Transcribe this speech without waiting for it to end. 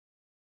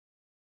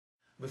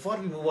Before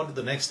we move on to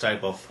the next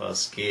type of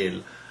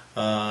scale,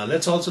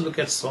 let's also look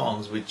at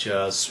songs which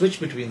switch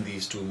between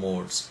these two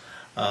modes.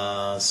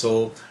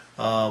 For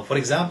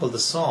example, the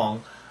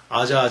song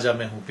Aja Aja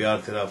Main Hu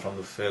Pyar Tera from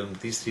the film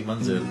Teesri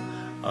Manzil,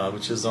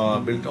 which is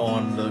built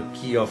on the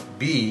key of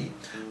B.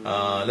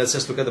 Let's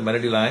just look at the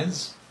melody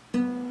lines.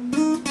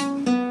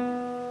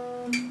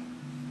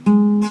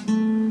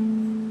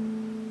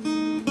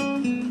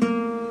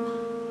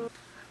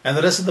 And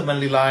the rest of the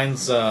melody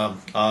lines are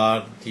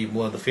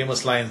the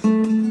famous lines.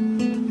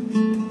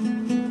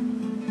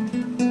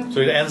 So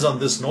it ends on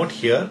this note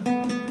here,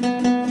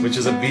 which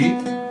is a B,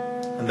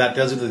 and that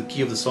tells you that the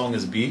key of the song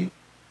is B.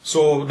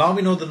 So now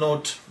we know the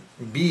note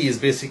B is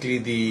basically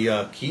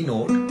the key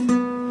note.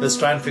 Let's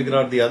try and figure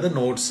out the other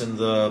notes in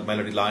the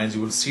melody lines.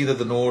 You will see that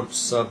the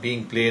notes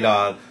being played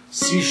are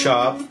C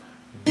sharp,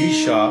 D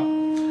sharp.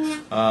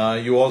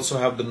 You also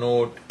have the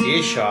note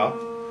A sharp.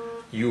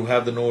 You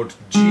have the note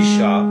G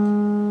sharp.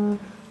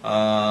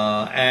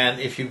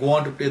 And if you go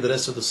on to play the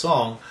rest of the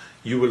song,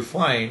 you will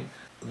find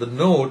the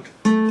note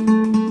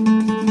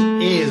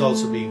A is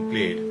also being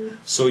played.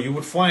 So you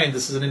would find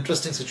this is an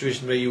interesting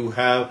situation where you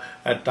have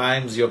at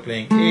times you're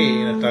playing A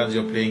and at times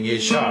you're playing A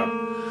sharp.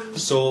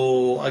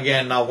 So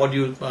again, now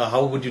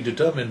how would you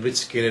determine which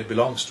scale it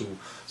belongs to?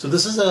 So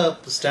this is a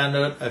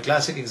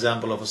classic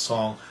example of a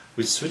song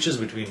which switches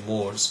between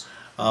modes.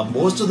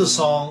 Most of the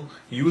song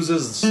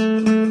uses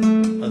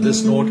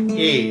this note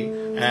A,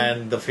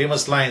 and the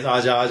famous lines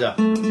Aja Aja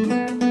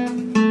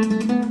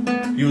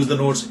use the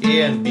notes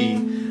A and B,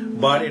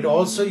 but it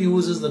also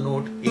uses the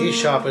note A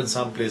sharp in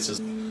some places.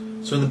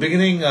 So in the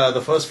beginning,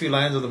 the first few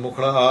lines of the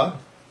Mukhada are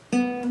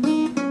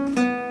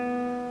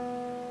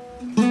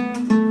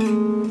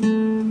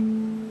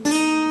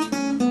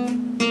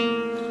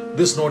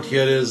this note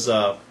here is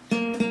A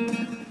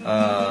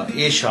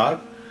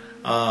sharp.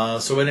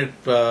 So when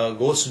it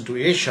goes into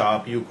A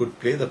sharp, you could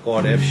play the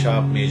chord F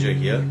sharp major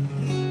here.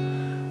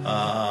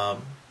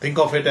 Think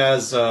of it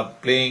as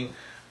playing,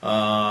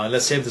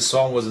 let's say if the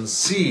song was in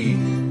C,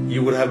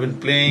 you would have been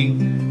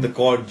playing the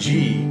chord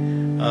G.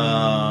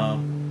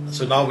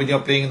 So now when you're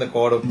playing the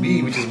chord of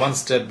B, which is one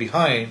step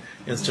behind,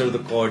 instead of the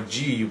chord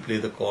G, you play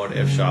the chord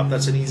F sharp.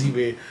 That's an easy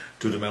way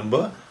to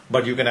remember,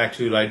 but you can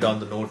actually write down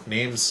the note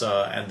names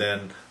and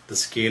then the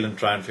scale and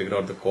try and figure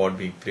out the chord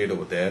being played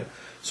over there.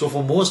 So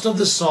for most of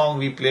this song,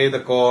 we play the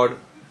chord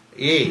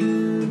A,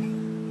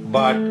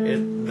 but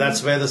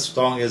that's where the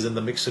song is in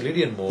the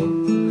Mixolydian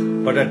mode.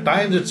 But at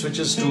times it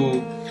switches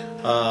to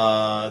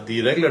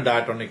the regular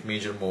diatonic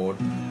major mode,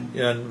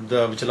 and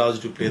which allows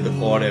you to play the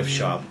chord F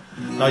sharp.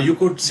 Now you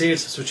could say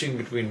it's switching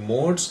between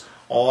modes,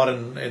 or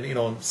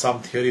in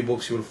some theory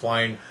books you will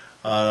find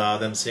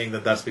them saying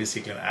that that's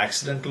basically an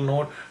accidental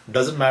note.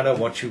 Doesn't matter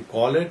what you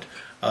call it.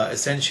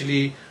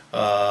 Essentially,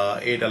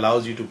 it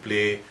allows you to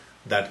play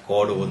that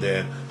chord over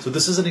there. So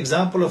this is an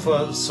example of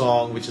a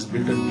song which is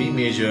built in B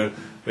major,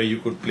 where you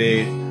could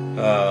play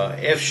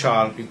F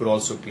sharp, you could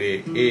also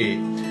play A.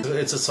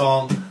 It's a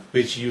song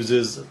which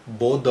uses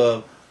both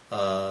the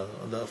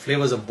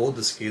flavors of both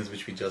the scales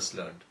which we just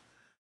learned.